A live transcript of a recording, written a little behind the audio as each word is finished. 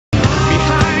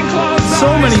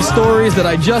So many stories that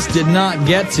I just did not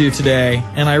get to today,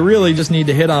 and I really just need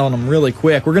to hit on them really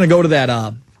quick. We're going to go to that,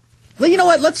 well, you know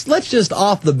what, let's just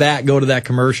off the bat go to that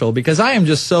commercial, because I am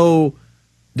just so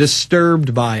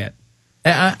disturbed by it.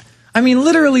 I mean,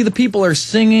 literally the people are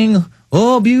singing,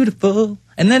 "Oh, beautiful,"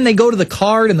 and then they go to the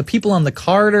card, and the people on the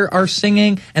card are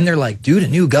singing, and they're like, due to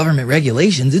new government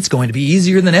regulations, it's going to be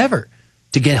easier than ever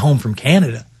to get home from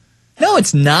Canada. No,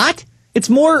 it's not. It's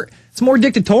more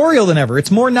dictatorial than ever.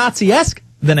 It's more Nazi-esque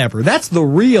than ever. That's the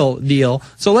real deal.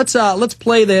 So let's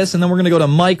play this, and then we're going to go to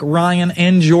Mike, Ryan,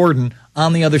 and Jordan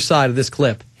on the other side of this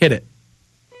clip. Hit it.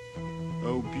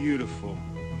 Oh, beautiful,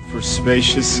 for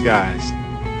spacious skies,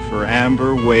 for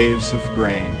amber waves of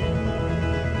grain,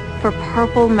 for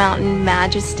purple mountain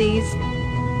majesties,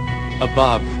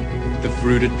 above the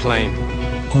fruited plain.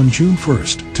 On June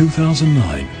 1st,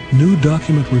 2009, new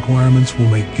document requirements will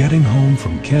make getting home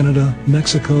from Canada,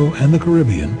 Mexico, and the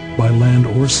Caribbean, by land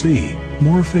or sea,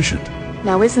 more efficient.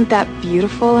 Now isn't that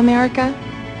beautiful, America?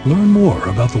 Learn more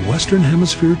about the Western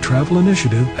Hemisphere Travel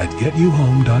Initiative at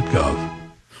getyouhome.gov.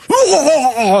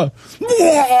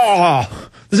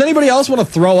 Does anybody else want to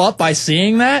throw up by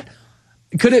seeing that?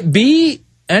 Could it be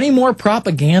any more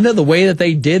propaganda the way that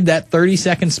they did that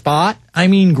 30-second spot? I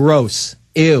mean, gross.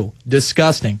 Ew.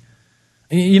 Disgusting.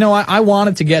 You know, I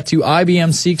wanted to get to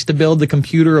IBM seeks to build the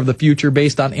computer of the future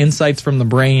based on insights from the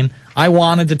brain. I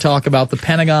wanted to talk about the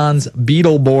Pentagon's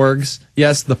Beetleborgs.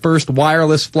 Yes, the first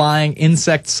wireless flying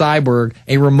insect cyborg,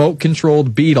 a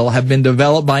remote-controlled beetle, have been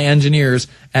developed by engineers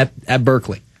at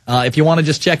Berkeley. If you want to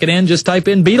just check it in, just type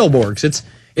in Beetleborgs.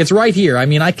 It's right here. I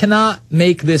mean, I cannot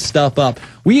make this stuff up.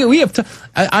 We have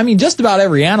I mean, just about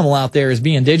every animal out there is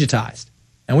being digitized.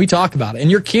 And we talk about it. And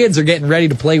your kids are getting ready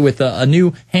to play with a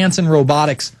new Hanson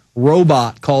Robotics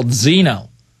robot called Xeno.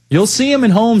 You'll see them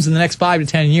in homes in the next 5 to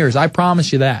 10 years. I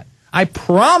promise you that. I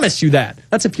promise you that.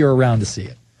 That's if you're around to see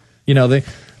it. You know,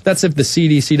 that's if the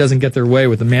CDC doesn't get their way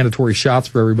with the mandatory shots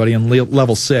for everybody in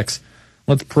level 6.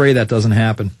 Let's pray that doesn't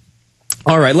happen.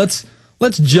 All right, let's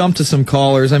jump to some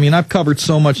callers. I mean, I've covered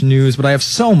so much news, but I have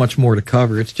so much more to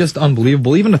cover. It's just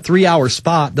unbelievable. Even a 3-hour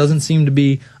spot doesn't seem to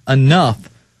be enough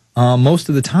most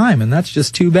of the time, and that's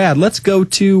just too bad. Let's go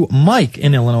to Mike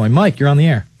in Illinois. Mike, you're on the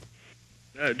air.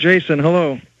 Jason,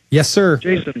 hello. Yes, sir.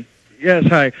 Jason, yes,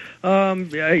 hi.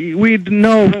 We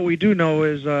know, what we do know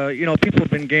is, you know, people have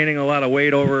been gaining a lot of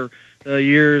weight over the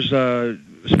years,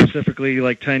 specifically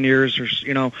like 10 years, or,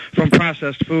 you know, from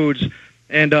processed foods.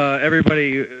 And a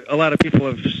lot of people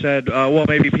have said, well,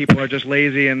 maybe people are just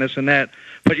lazy and this and that.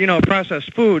 But, you know,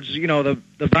 processed foods, you know,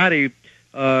 the body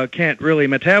can't really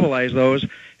metabolize those.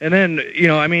 And then, you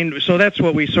know, I mean, so that's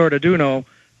what we sort of do know.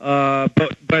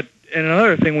 But and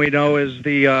another thing we know is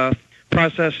the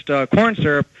processed corn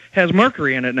syrup has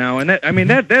mercury in it now, and that, I mean,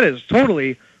 that is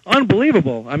totally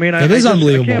unbelievable. I mean, it is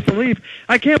unbelievable.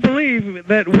 I can't believe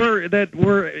that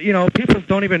we're you know, people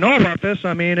don't even know about this.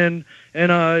 I mean, and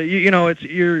you know,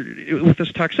 you're with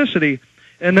this toxicity.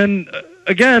 And then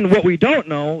again, what we don't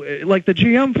know, like the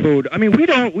GM food. I mean, we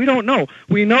don't know.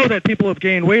 We know that people have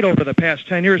gained weight over the past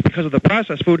 10 years because of the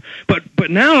processed food, but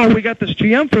now we got this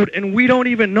GM food, and we don't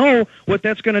even know what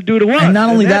that's going to do to us. And not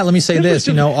only that, let me say this.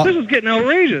 You know, this is getting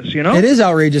outrageous. You know, it is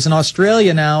outrageous. And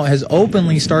Australia now has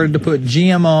openly started to put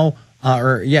GMO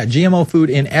food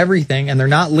in everything, and they're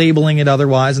not labeling it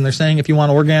otherwise, and they're saying if you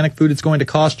want organic food, it's going to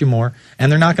cost you more,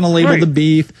 and they're not going to label the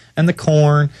beef and the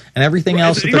corn and everything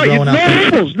else that they're growing out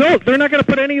there. Labels. No, they're not going to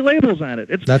put any labels on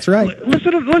it. That's right.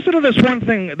 Listen to this one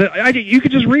thing. You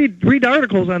could just read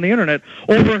articles on the internet.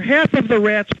 Over half of the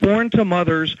rats born to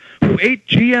mothers who ate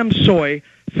GM soy,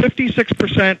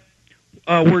 56%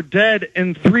 were dead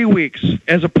in 3 weeks,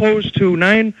 as opposed to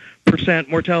 9%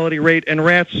 mortality rate in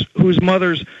rats whose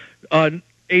mothers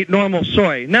ate normal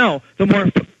soy. Now,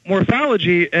 the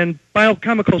morphology and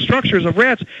biochemical structures of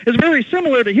rats is very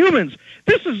similar to humans.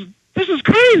 This is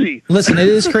crazy. Listen, it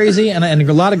is crazy, and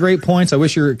a lot of great points. I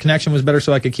wish your connection was better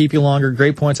so I could keep you longer.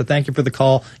 Great points. I thank you for the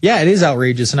call. Yeah, it is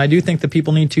outrageous, and I do think that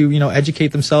people need to, you know, educate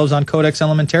themselves on Codex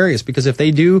Alimentarius, because if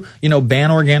they do, you know,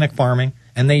 ban organic farming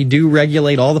and they do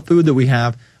regulate all the food that we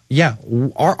have, yeah,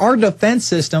 our defense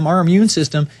system, our immune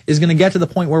system is going to get to the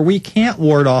point where we can't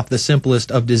ward off the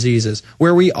simplest of diseases,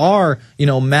 where we are, you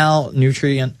know,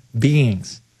 malnutrient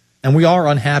beings. And we are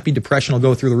unhappy. Depression will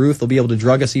go through the roof. They'll be able to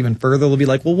drug us even further. They'll be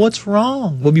like, well, what's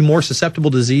wrong? We'll be more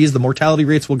susceptible to disease. The mortality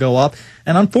rates will go up.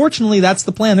 And unfortunately, that's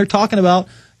the plan. They're talking about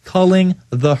culling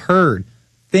the herd,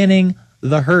 thinning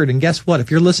the herd. And guess what?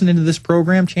 If you're listening to this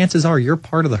program, chances are you're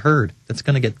part of the herd that's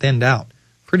going to get thinned out.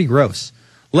 Pretty gross.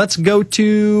 Let's go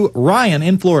to Ryan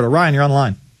in Florida. Ryan, you're on the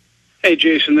line. Hey,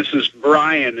 Jason, this is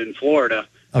Brian in Florida.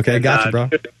 Okay, gotcha, bro.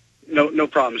 no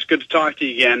problem. It's good to talk to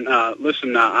you again.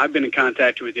 Listen, I've been in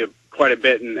contact with you quite a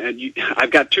bit, and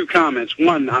I've got two comments.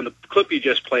 One, on the clip you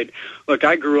just played. Look,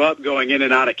 I grew up going in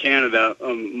and out of Canada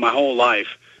my whole life.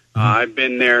 I've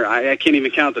been there. I can't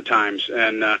even count the times,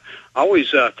 and I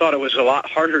always thought it was a lot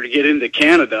harder to get into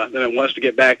Canada than it was to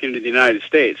get back into the United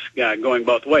States, going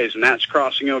both ways, and that's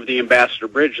crossing over the Ambassador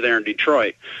Bridge there in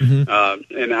Detroit. And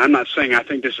I'm not saying I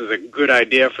think this is a good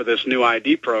idea for this new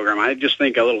ID program. I just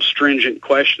think a little stringent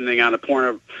questioning on the point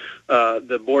of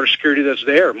the border security that's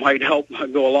there might help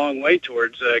go a long way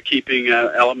towards keeping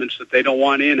elements that they don't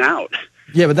want in out.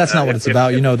 Yeah, but that's not what it's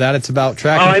about. You know that. It's about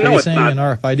tracking, tracing, and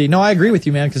RFID. No, I agree with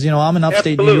you, man, because, I'm an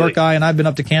upstate New York guy, and I've been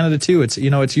up to Canada, too. It's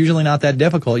usually not that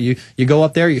difficult. You go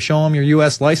up there, you show them your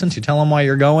U.S. license, you tell them why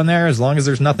you're going there. As long as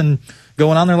there's nothing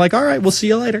going on, they're like, all right, we'll see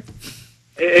you later.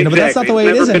 Exactly. But that's not the way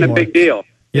it is anymore. It's never been a big deal.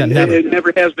 Yeah, never. It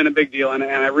never has been a big deal, and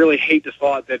I really hate the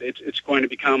thought that it's going to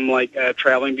become like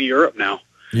traveling to Europe now.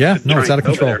 Yeah, no, it's out of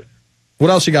control. What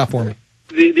else you got for me?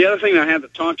 The other thing I had to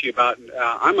talk to you about,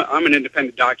 I'm an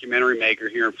independent documentary maker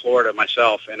here in Florida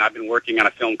myself, and I've been working on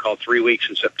a film called 3 Weeks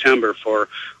in September for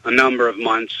a number of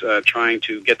months, trying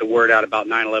to get the word out about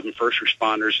 9/11 first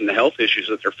responders and the health issues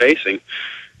that they're facing.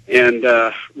 And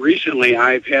recently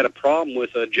I've had a problem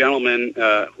with a gentleman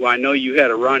who I know you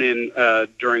had a run-in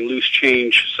during Loose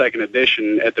Change second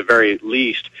edition at the very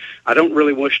least. I don't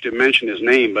really wish to mention his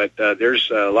name, but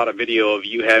there's a lot of video of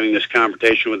you having this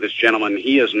conversation with this gentleman.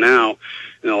 He has now,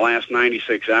 in the last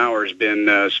 96 hours, been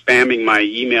spamming my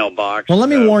email box. Well, let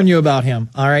me warn you about him,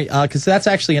 all right? Because that's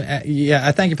actually,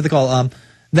 I thank you for the call.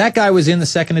 That guy was in the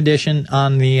second edition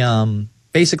on the...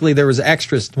 Basically, there was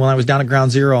extras when I was down at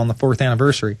Ground Zero on the 4th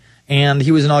anniversary, and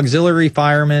he was an auxiliary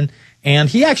fireman, and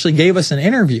he actually gave us an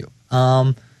interview.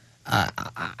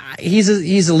 He's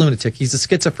a lunatic. He's a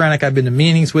schizophrenic. I've been to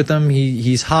meetings with him.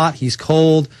 He's hot. He's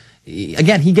cold.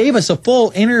 Again, he gave us a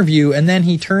full interview, and then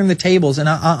he turned the tables. And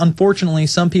unfortunately,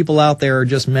 some people out there are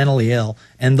just mentally ill,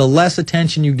 and the less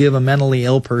attention you give a mentally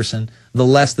ill person, the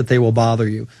less that they will bother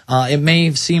you. It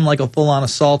may seem like a full-on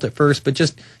assault at first, but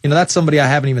just, that's somebody I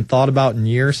haven't even thought about in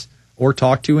years or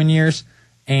talked to in years.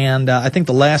 And I think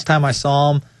the last time I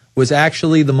saw him was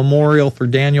actually the memorial for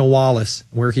Daniel Wallace,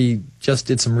 where he just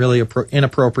did some really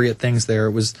inappropriate things there.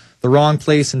 It was the wrong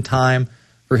place and time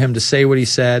for him to say what he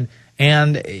said.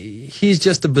 And he's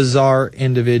just a bizarre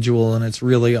individual, and it's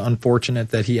really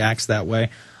unfortunate that he acts that way.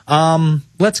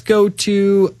 Let's go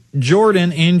to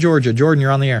Jordan in Georgia. Jordan,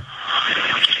 you're on the air.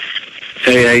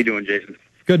 Hey, how you doing, Jason?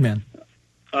 Good, man.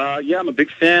 Yeah, I'm a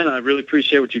big fan. I really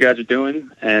appreciate what you guys are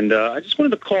doing, and I just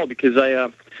wanted to call because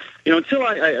until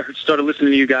I started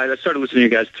listening to you guys, I started listening to you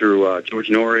guys through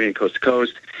George Norrie and Coast to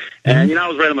Coast, and I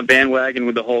was right on the bandwagon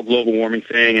with the whole global warming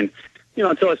thing, and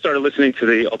until I started listening to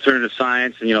the alternative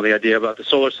science and the idea about the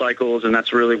solar cycles, and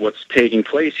that's really what's taking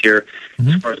place here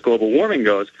as far as global warming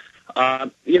goes.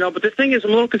 But the thing is,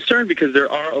 I'm a little concerned because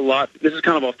there are a lot. This is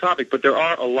kind of off topic, but there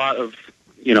are a lot of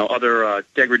other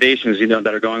degradations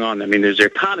that are going on. I mean, there's the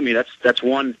economy. That's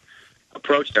one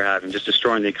approach they're having, just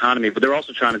destroying the economy. But they're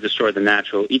also trying to destroy the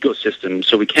natural ecosystem,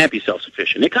 so we can't be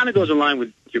self-sufficient. It kind of goes in line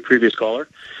with your previous caller.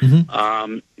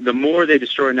 The more they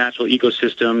destroy natural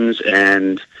ecosystems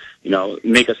and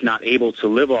make us not able to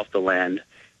live off the land,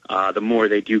 the more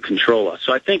they do control us.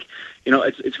 So I think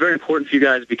it's very important for you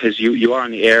guys because you are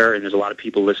on the air and there's a lot of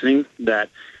people listening that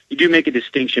you do make a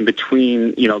distinction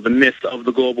between the myth of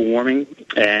the global warming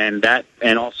and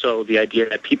also the idea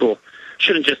that people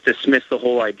shouldn't just dismiss the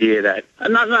whole idea that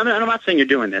I'm not saying you're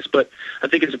doing this, but I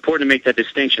think it's important to make that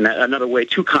distinction. That another way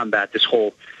to combat this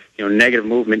whole negative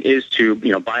movement is to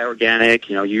buy organic,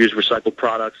 use recycled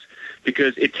products,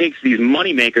 because it takes these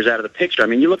money makers out of the picture. I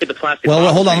mean, you look at the plastic.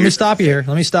 Well, hold on. Let me stop you here.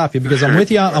 Because I'm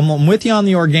with you. I'm with you on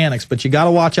the organics, but you got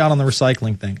to watch out on the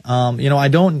recycling thing. I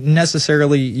don't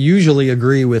necessarily usually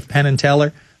agree with Penn and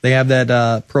Teller. They have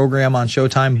that program on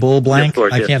Showtime, Bull Blank. Yeah,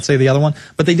 I can't say the other one,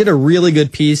 but they did a really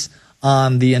good piece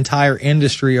on the entire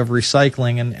industry of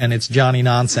recycling, and it's Johnny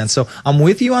nonsense. So I'm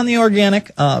with you on the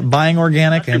organic, buying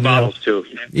organic, and bottles too.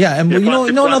 Yeah, and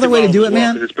another way to do it,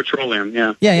 man. It's petroleum.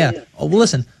 Yeah. Yeah. Oh, well,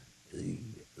 listen.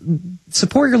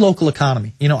 Support your local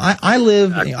economy. I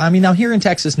live, now here in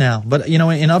Texas now, but,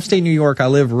 in upstate New York, I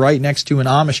live right next to an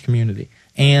Amish community.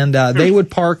 And they would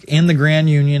park in the Grand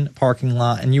Union parking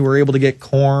lot, and you were able to get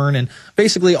corn and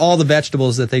basically all the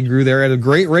vegetables that they grew there at a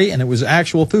great rate, and it was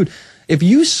actual food. If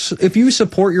you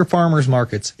support your farmers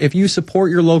markets, if you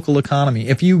support your local economy,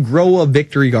 if you grow a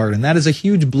victory garden, that is a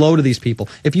huge blow to these people.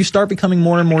 If you start becoming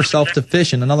more and more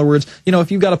self-sufficient, in other words,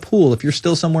 if you've got a pool, if you're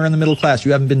still somewhere in the middle class,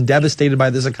 you haven't been devastated by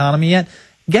this economy yet,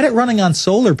 Get it running on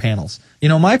solar panels. You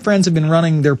know, my friends have been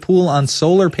running their pool on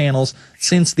solar panels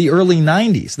since the early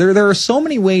 90s. There are so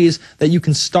many ways that you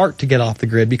can start to get off the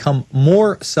grid, become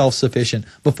more self-sufficient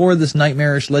before this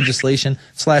nightmarish legislation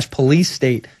 / police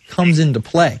state comes into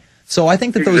play. So I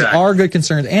think that those are good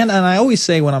concerns. And I always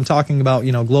say when I'm talking about,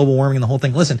 you know, global warming and the whole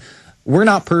thing, listen, we're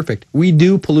not perfect. We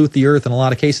do pollute the earth in a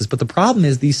lot of cases. But the problem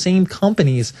is these same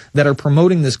companies that are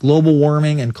promoting this global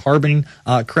warming and carbon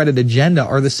credit agenda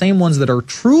are the same ones that are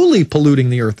truly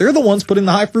polluting the earth. They're the ones putting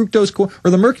the high fructose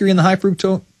or the mercury in the high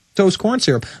fructose corn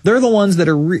syrup. They're the ones that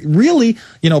are really,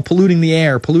 you know, polluting the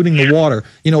air, polluting the water,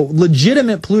 you know,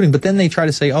 legitimate polluting. But then they try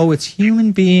to say, oh, it's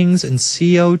human beings and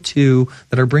CO2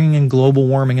 that are bringing in global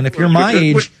warming. And if you're my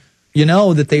age, you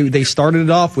know that they started it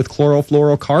off with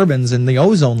chlorofluorocarbons in the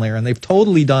ozone layer, and they've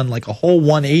totally done like a whole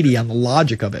 180 on the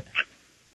logic of it.